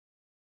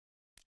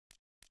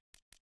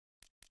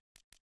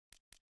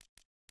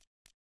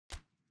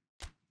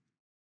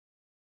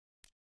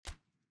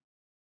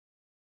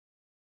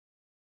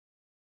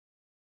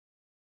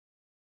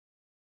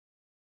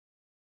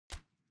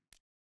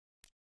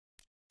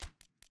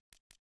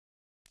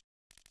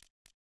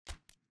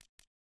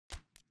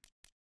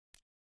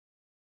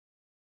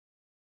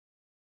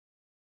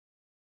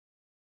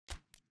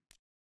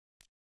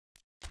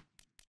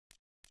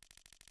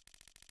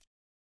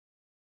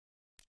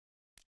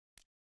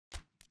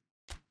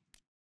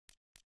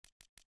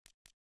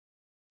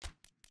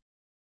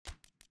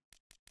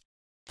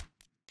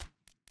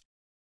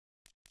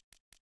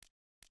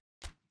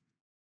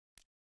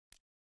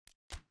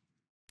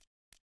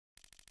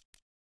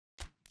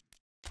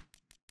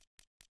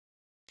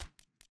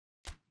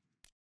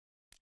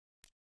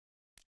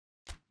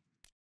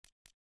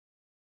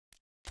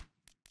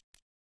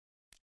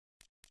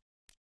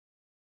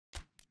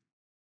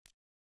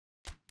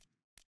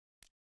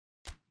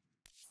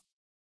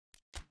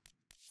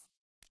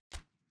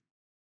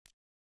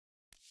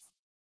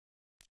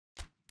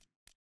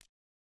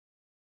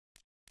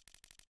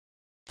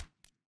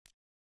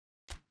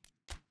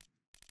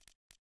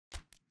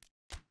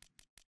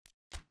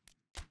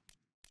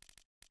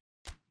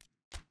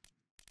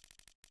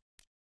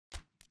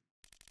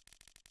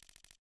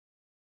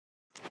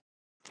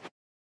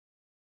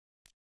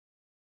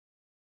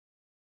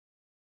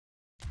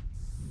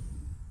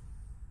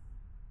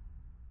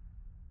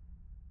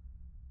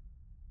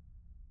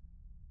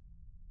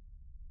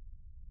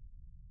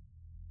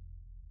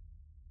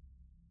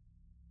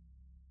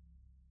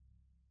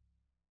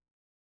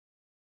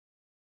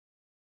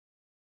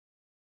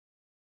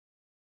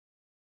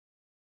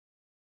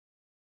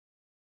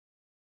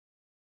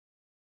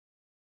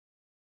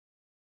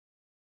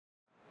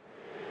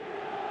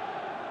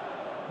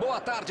Boa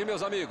tarde,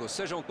 meus amigos.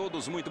 Sejam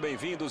todos muito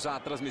bem-vindos à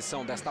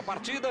transmissão desta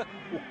partida.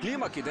 O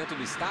clima aqui dentro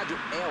do estádio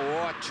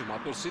é ótimo. A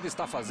torcida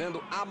está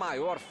fazendo a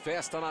maior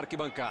festa na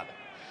arquibancada.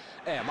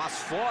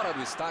 Mas fora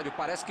do estádio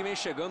parece que vem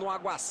chegando um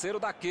aguaceiro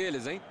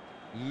daqueles, hein?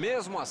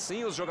 Mesmo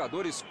assim, os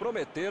jogadores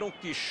prometeram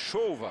que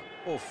chova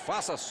ou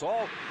faça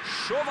sol,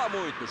 chova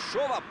muito,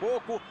 chova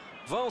pouco,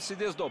 vão se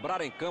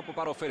desdobrar em campo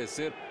para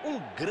oferecer um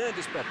grande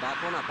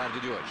espetáculo na tarde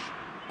de hoje.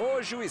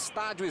 Hoje o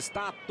estádio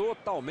está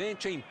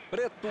totalmente em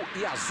preto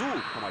e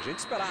azul, como a gente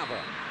esperava.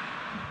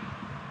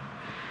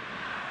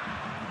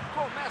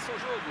 Começa o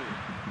jogo.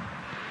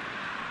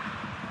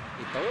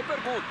 Então eu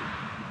pergunto,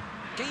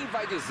 quem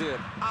vai dizer,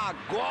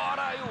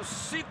 agora eu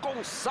se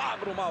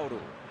consagro, Mauro?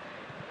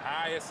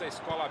 Essa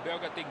escola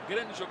belga tem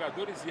grandes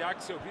jogadores e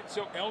Axel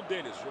Witsel é um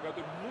deles.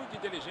 Jogador muito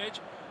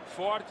inteligente,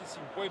 forte, se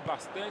impõe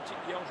bastante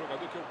e é um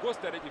jogador que eu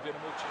gostaria de ver no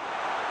meu time.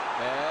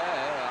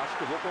 Acho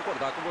que eu vou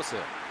concordar com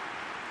você.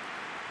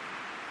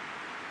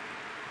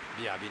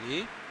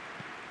 Biabini.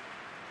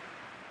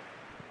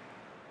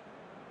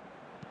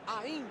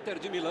 A Inter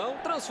de Milão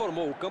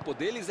transformou o campo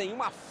deles em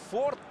uma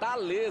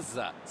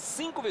fortaleza.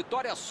 5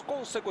 vitórias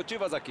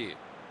consecutivas aqui.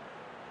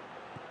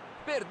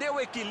 Perdeu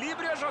o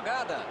equilíbrio e a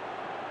jogada.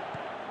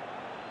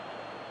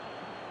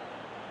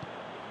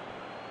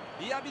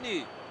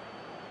 Biabini.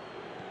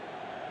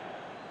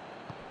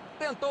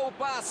 Tentou o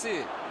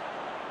passe.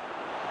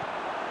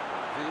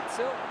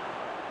 Witsel.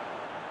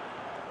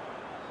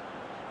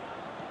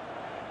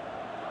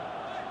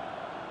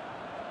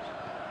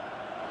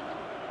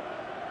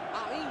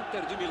 A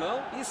Inter de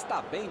Milão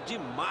está bem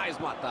demais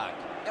no ataque.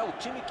 É o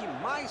time que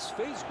mais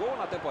fez gol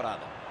na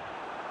temporada.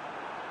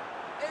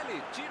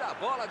 Ele tira a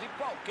bola de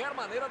qualquer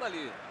maneira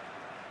dali.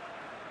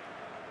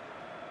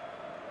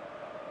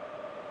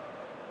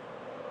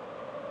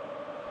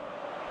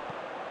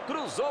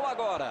 Cruzou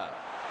agora.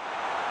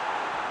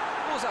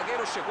 O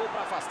zagueiro chegou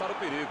para afastar o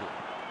perigo.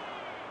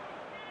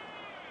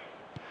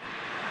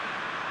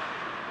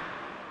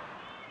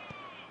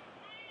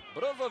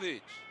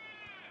 Brozovic.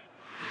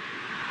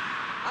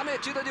 A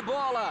metida de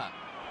bola.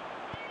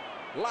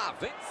 Lá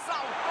vem,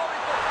 saltou e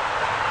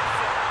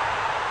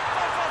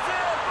vai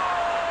fazer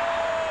gol!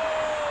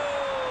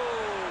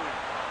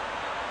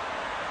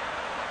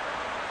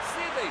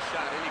 Se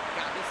deixar ele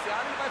cabecear,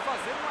 ele vai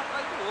fazer um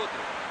atrás do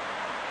outro.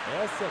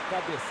 Essa é a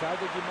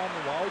cabeçada de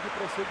manual de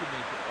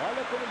procedimento.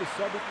 Olha como ele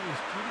sobe com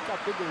estilo e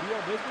categoria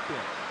ao mesmo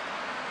tempo.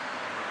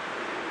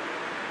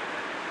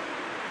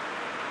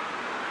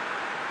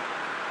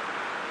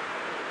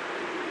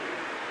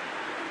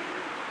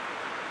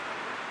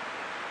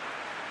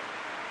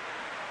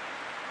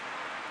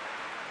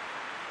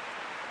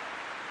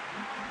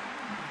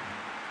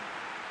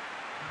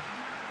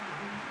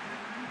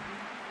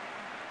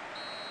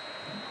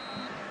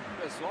 O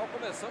pessoal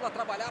começando a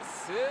trabalhar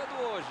cedo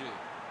hoje.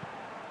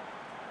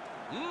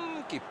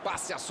 Que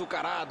passe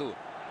açucarado.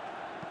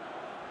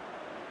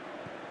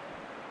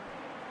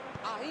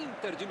 A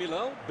Inter de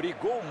Milão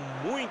brigou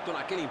muito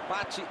naquele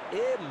empate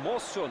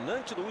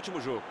emocionante do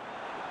último jogo.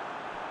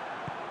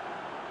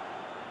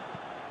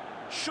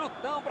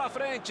 Chutão pra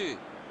frente.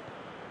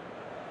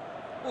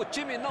 O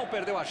time não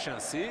perdeu a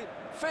chance.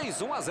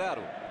 Fez 1-0.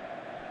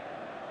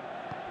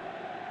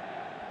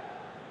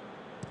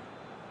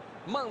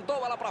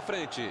 Mandou ela pra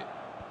frente.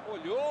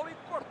 Olhou e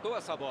cortou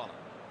essa bola.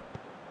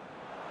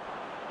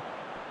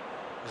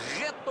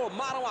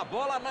 Retomaram a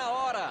bola na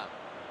hora.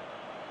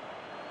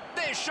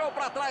 Deixou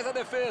para trás a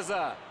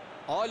defesa.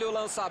 Olha o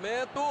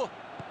lançamento.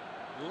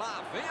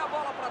 Lá vem a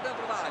bola para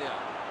dentro da área.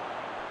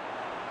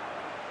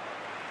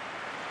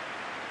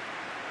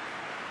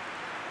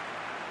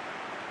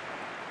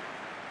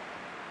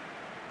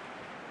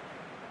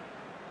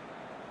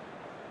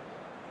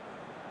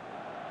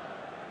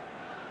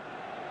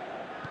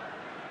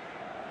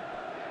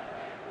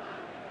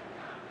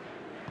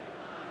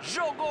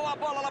 Jogou a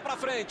bola lá para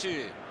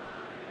frente.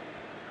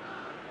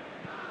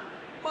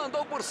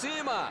 Mandou por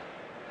cima.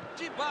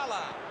 De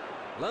bala.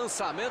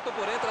 Lançamento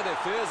por entre a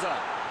defesa.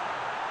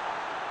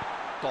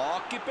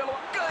 Toque pelo...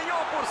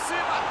 Ganhou por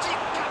cima de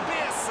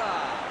cabeça.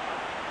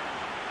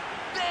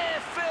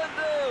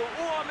 Defendeu.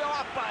 O homem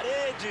à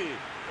parede.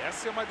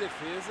 Essa é uma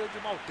defesa de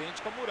uma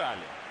autêntica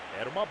muralha.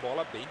 Era uma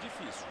bola bem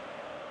difícil.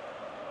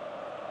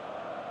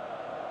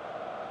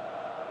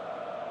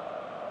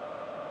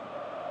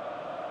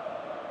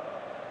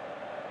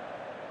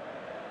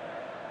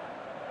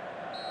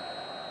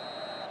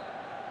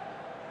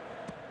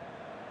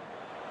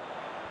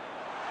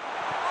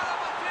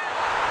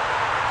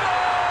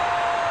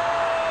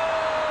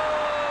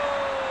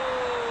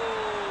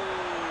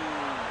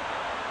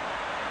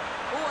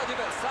 O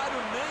adversário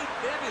nem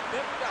teve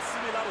tempo de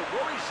assimilar o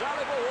gol e já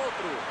levou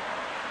outro.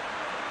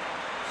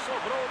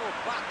 Sobrou no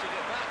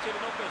bate-rebate, ele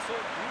não pensou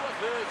 2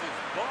 vezes.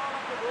 Bola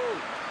pro gol.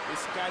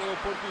 Esse cara é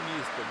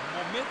oportunista.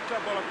 No momento que a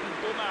bola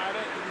pintou na área,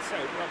 ele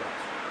saiu pro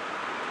abraço.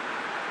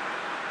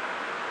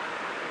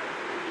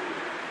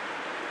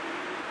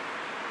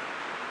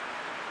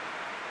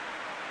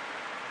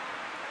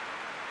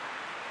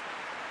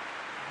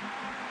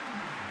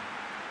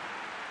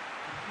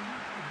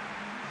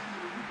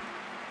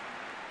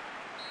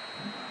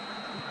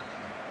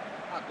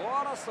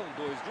 agora são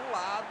dois de um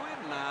lado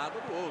e nada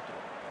do outro.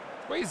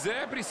 Pois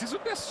é, preciso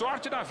ter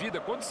sorte na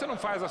vida. Quando você não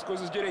faz as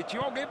coisas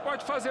direitinho, alguém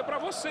pode fazer para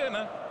você,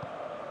 né?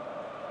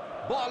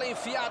 Bola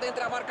enfiada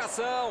entre a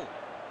marcação.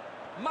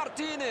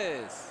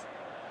 Martínez.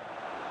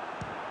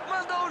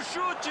 Mandou um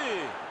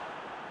chute.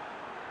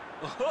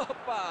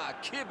 Opa,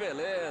 que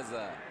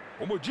beleza.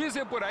 Como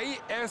dizem por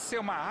aí, essa é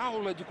uma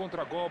aula de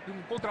contragolpe,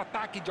 um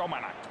contra-ataque de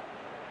almanaque.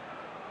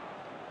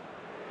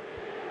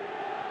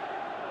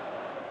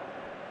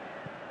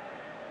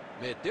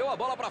 Meteu a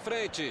bola pra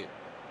frente.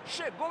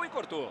 Chegou e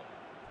cortou.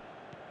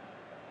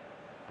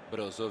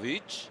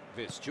 Brozovic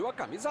vestiu a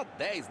camisa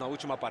 10 na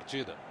última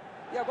partida.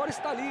 E agora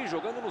está ali,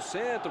 jogando no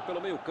centro, pelo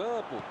meio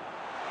campo.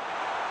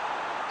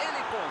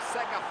 Ele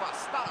consegue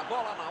afastar a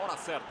bola na hora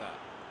certa.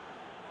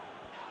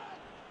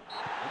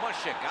 Uma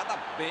chegada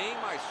bem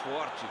mais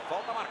forte.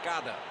 Falta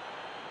marcada.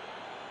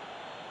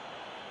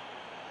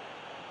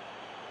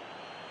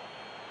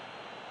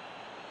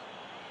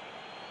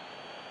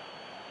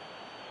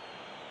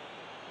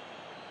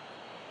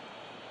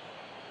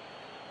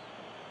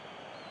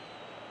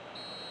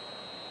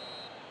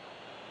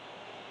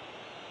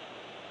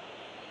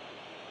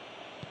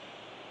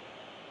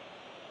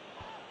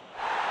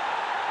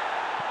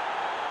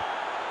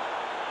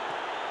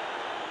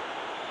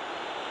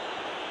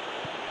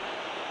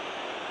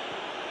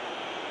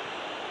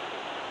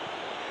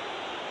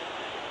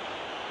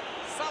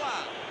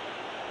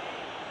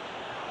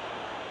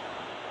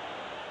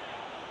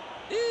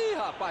 Ih,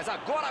 rapaz,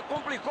 agora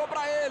complicou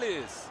para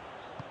eles.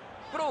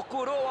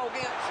 Procurou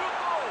alguém,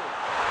 chutou.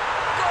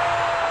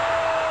 Gol!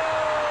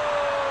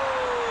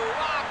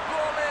 A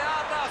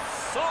goleada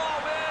só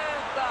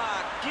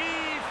aumenta.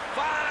 Que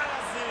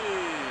fase!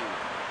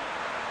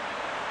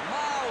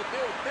 Mal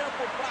deu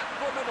tempo para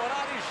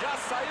comemorar e já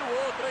saiu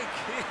outra, hein?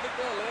 Que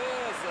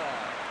beleza!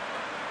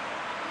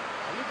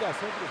 A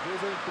ligação dos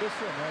dois é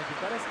impressionante.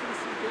 Parece que eles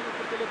se entendem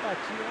por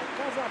telepatia. É um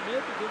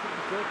casamento dentro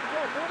do campo. O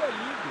amor é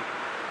lindo.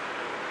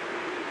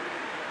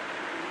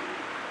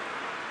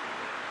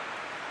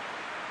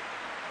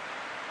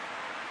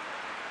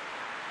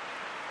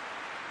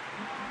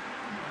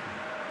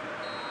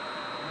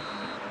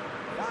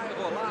 Vai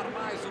rolar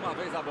mais uma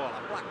vez a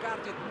bola. Placar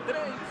de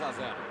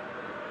 3-0.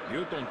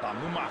 Milton tá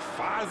numa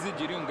fase,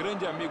 diria um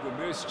grande amigo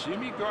meu, esse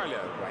time, que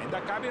olha,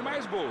 ainda cabem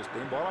mais gols.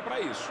 Tem bola para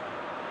isso.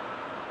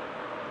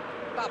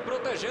 Tá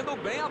protegendo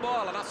bem a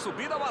bola na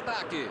subida ao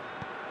ataque.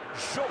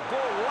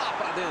 Jogou lá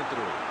para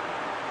dentro.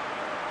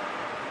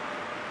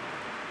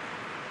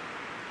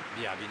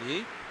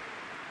 Biabini.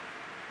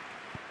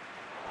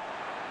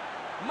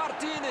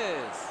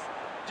 Martínez.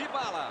 De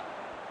bala.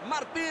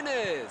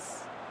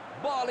 Martínez.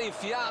 Bola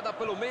enfiada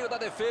pelo meio da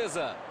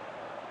defesa.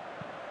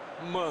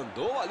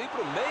 Mandou ali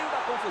para o meio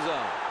da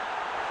confusão.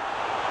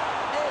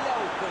 Ele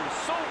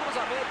alcançou o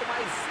cruzamento,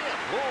 mas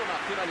errou na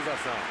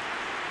finalização.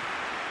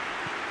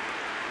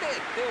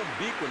 Meteu um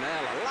bico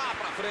nela, lá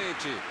para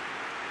frente.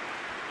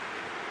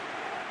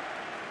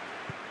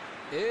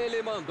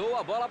 Ele mandou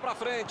a bola para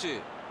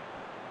frente.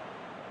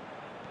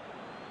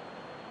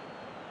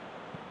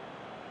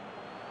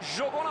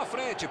 Jogou na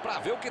frente para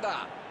ver o que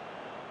dá.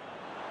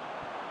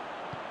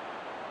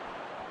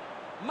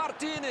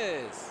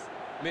 Martínez.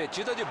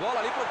 Metida de bola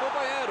ali para o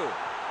companheiro.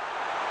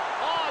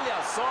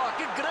 Olha só,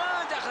 que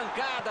grande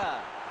arrancada.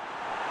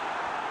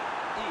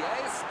 E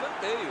é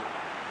escanteio.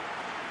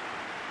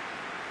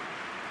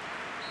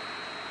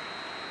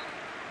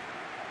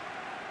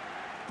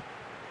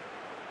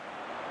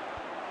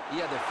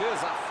 E a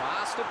defesa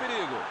afasta o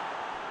perigo.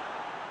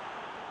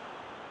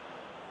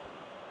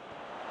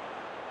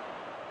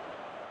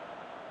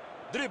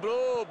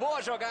 Driblou,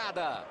 boa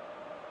jogada.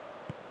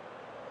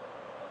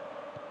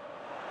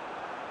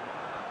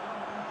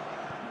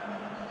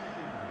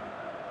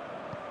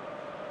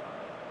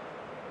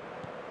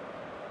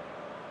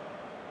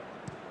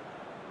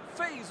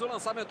 Fez o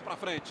lançamento para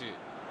frente.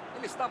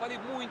 Ele estava ali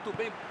muito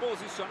bem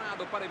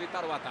posicionado para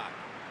evitar o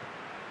ataque.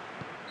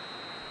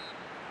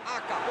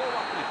 Acabou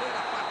a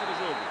primeira parte do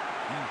jogo.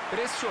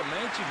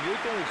 Impressionante,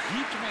 Milton, o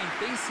ritmo, a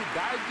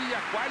intensidade e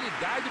a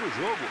qualidade do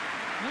jogo.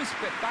 Um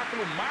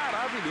espetáculo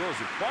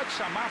maravilhoso. Pode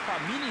chamar a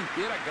família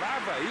inteira,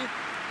 grava aí,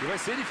 que vai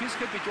ser difícil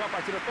repetir uma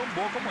partida tão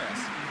boa como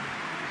essa.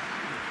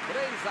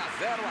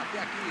 3-0 até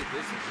aqui.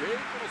 Desse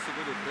jeito, no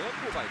segundo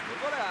tempo, vai ter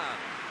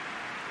goleada.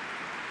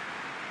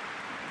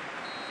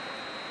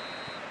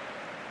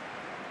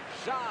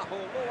 Já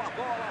rolou a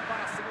bola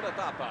para a segunda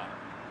etapa.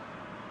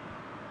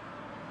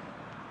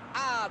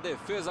 A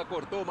defesa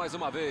cortou mais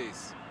uma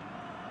vez.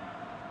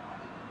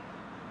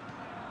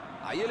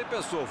 Aí ele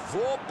pensou,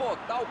 vou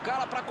botar o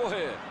cara para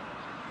correr.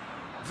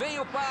 Vem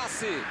o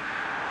passe.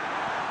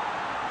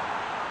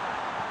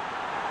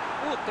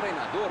 O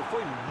treinador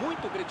foi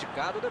muito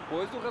criticado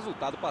depois do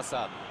resultado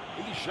passado.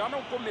 Ele já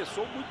não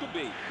começou muito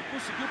bem e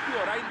conseguiu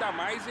piorar ainda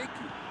mais a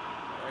equipe.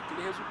 É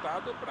aquele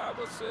resultado para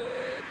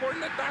você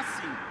cornetar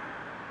assim.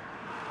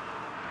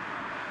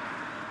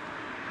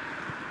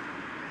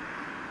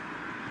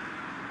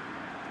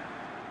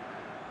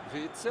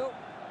 Witzel.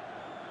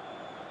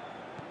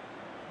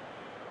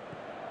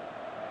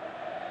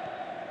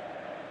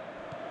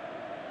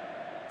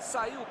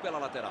 Saiu pela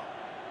lateral.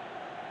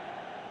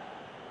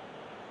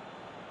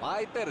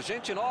 Vai ter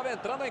gente nova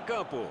entrando em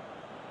campo.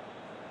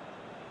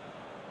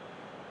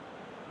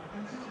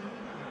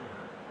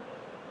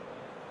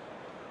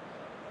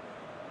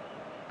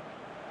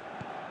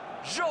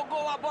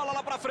 Jogou a bola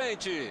lá pra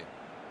frente.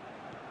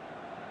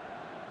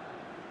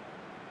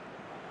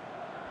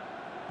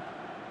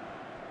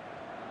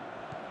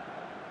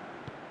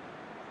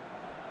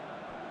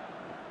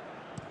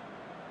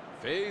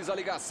 Fez a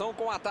ligação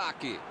com o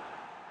ataque.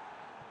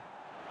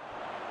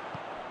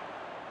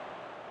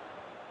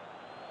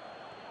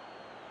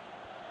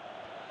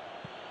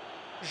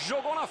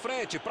 Jogou na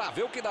frente para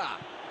ver o que dá.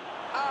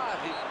 Ah,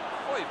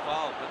 foi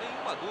falta,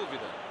 nenhuma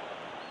dúvida.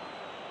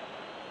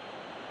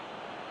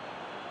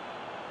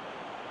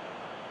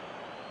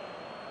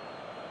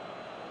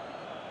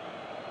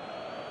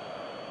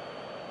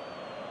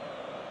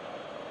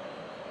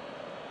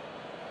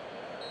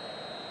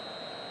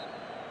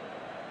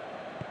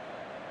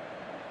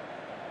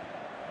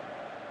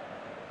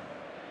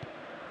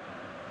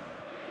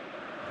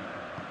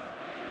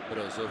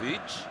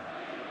 Brozovic.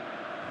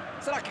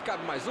 Será que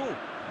cabe mais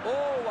um?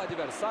 Ou o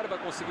adversário vai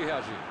conseguir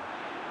reagir?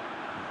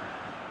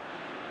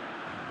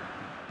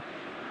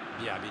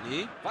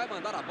 Biabini vai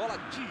mandar a bola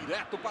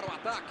direto para o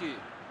ataque.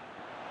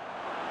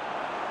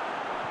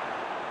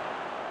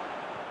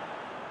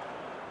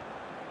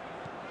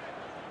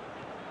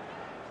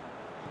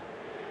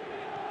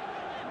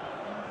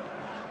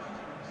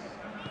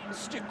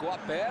 Esticou a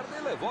perna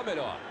e levou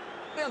melhor.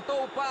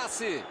 Tentou o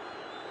passe.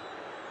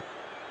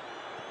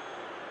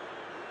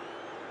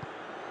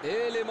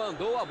 Ele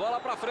mandou a bola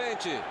para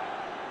frente.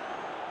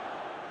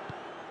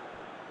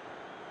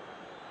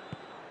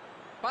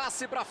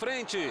 Passe para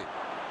frente.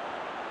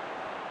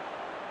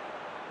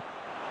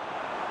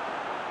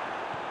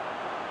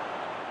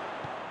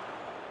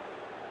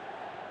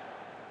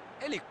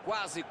 Ele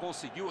quase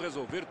conseguiu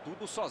resolver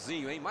tudo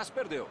sozinho, hein? Mas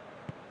perdeu.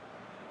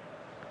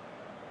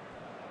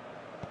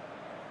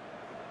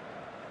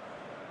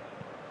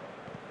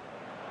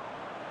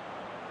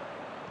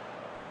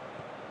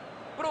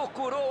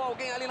 Procurou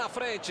alguém ali na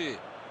frente.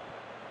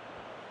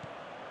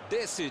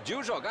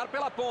 Decidiu jogar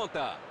pela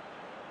ponta.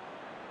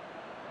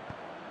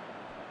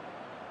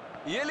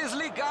 E eles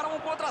ligaram um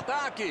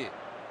contra-ataque.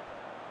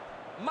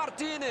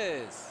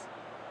 Martínez.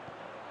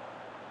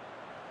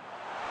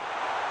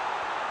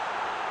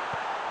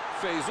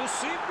 Fez o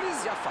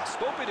simples e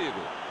afastou o perigo.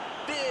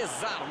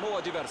 Desarmou o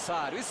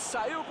adversário e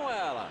saiu com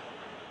ela.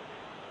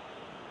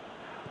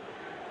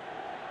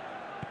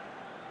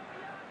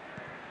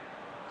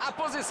 A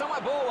posição é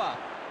boa.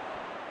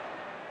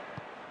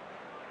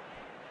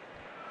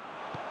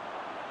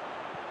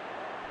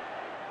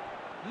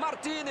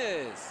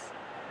 Martínez.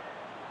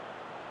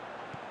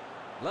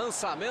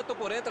 Lançamento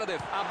por entre a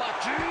defesa. A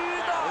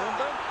batida!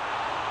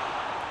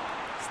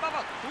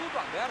 Estava tudo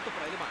aberto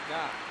para ele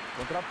marcar.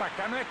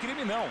 Contra-atacar não é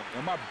crime, não. É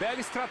uma bela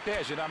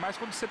estratégia, ainda mais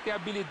quando você tem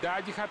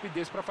habilidade e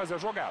rapidez para fazer a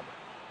jogada.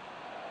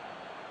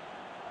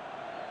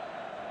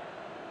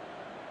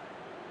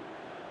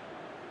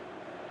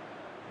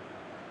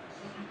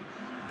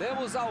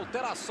 Temos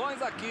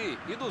alterações aqui.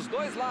 E dos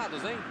dois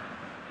lados, hein?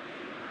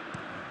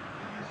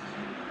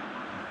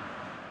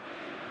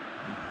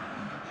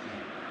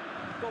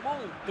 Tomou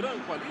um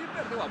tranco ali e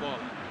perdeu a bola.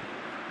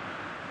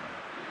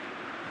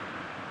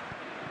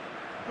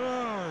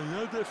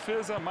 A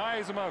defesa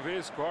mais uma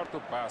vez corta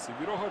o passe.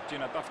 Virou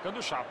rotina, tá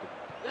ficando chato.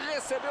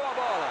 Recebeu a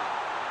bola.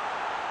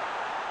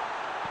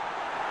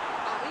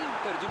 A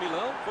Inter de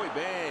Milão foi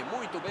bem,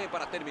 muito bem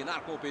para terminar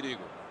com o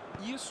perigo.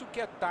 Isso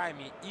que é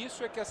timing,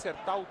 isso é que é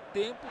acertar o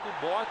tempo do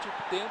bote,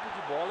 o tempo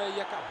de bola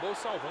e acabou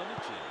salvando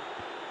o time.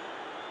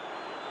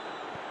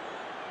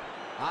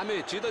 A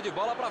metida de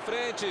bola para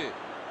frente.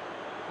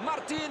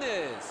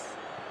 Martínez.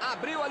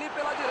 Abriu ali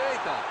pela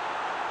direita.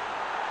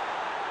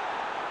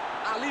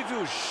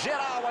 Alívio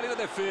geral ali na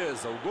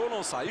defesa. O gol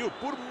não saiu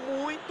por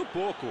muito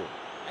pouco.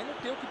 Aí não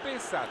tem o que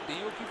pensar,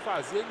 tem o que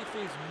fazer. Ele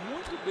fez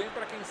muito bem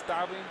para quem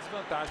estava em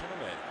desvantagem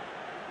numérica.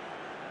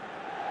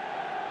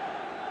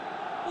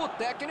 O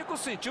técnico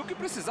sentiu que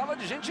precisava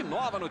de gente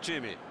nova no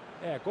time.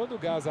 Quando o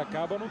gás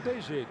acaba não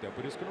tem jeito. É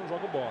por isso que eu não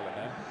jogo bola,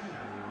 né?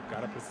 O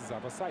cara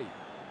precisava sair.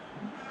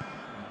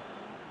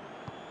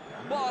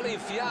 Bola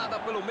enfiada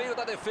pelo meio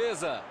da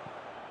defesa.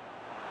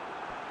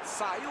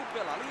 Saiu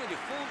pela linha de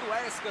fundo,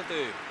 é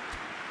escanteio.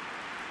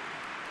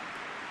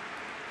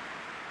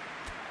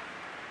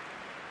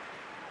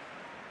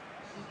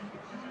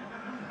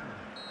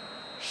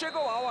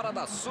 Chegou a hora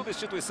da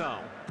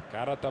substituição. O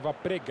cara estava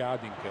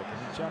pregado em campo,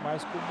 não tinha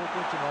mais como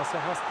continuar se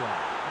arrastando.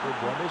 Foi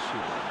boa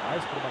mexida,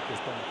 mais por uma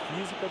questão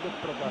física do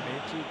que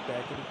propriamente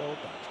técnica ou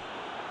tática.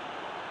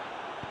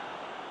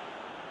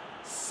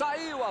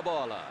 Saiu a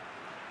bola.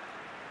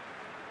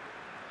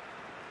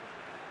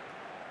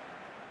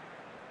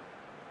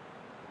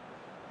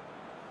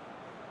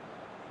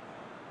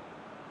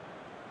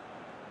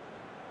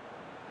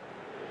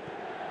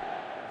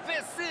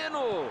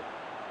 Vecino!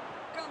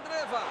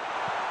 Candreva!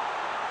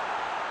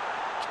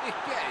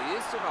 Que é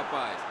isso,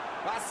 rapaz?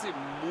 Passe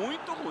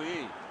muito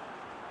ruim.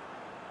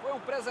 Foi um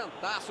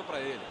presentaço para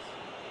eles.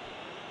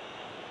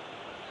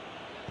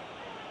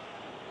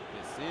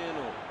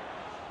 Vecino.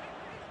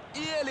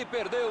 E ele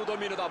perdeu o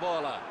domínio da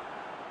bola.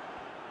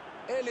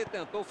 Ele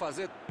tentou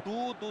fazer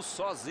tudo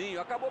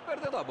sozinho. Acabou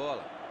perdendo a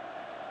bola.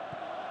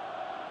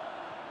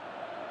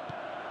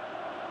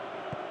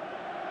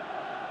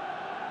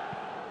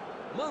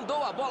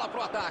 Mandou a bola para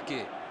o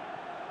ataque.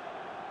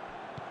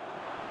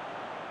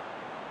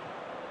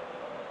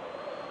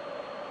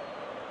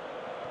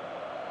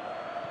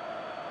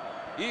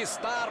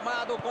 Está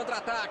armado o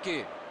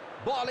contra-ataque.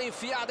 Bola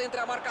enfiada entre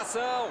a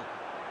marcação.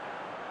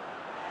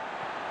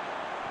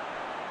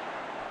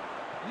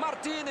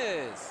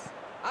 Martínez.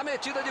 A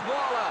metida de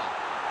bola.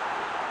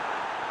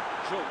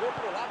 Jogou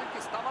para o lado em que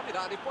estava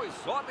virado e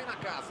pôs ordem na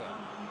casa.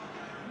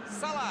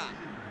 Salah.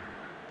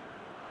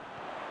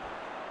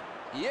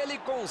 E ele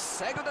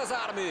consegue o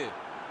desarme.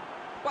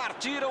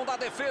 Partiram da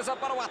defesa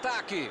para o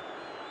ataque.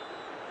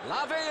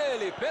 Lá vem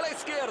ele, pela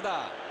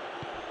esquerda.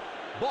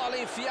 Bola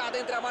enfiada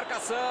entre a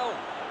marcação.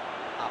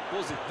 A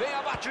pose vem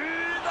a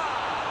batida.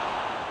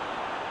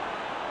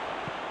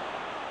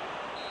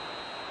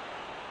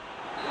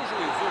 O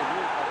juiz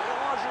olhou para o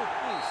relógio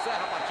e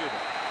encerra a partida.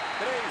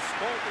 3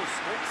 pontos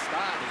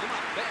conquistados,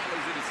 uma bela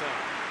exibição.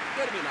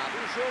 Terminado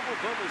o jogo,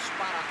 vamos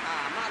para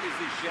a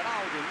análise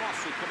geral do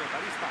nosso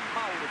comentarista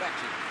Mauro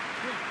Betti.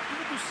 Deu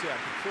tudo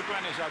certo. O que foi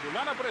planejado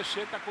lá na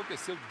prancheta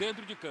aconteceu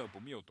dentro de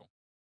campo, Milton.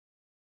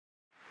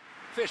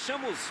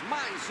 Fechamos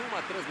mais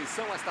uma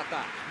transmissão esta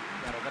tarde.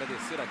 Quero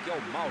agradecer aqui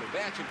ao Mauro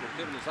Betti por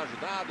ter nos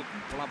ajudado,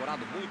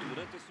 colaborado muito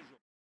durante esse jogo.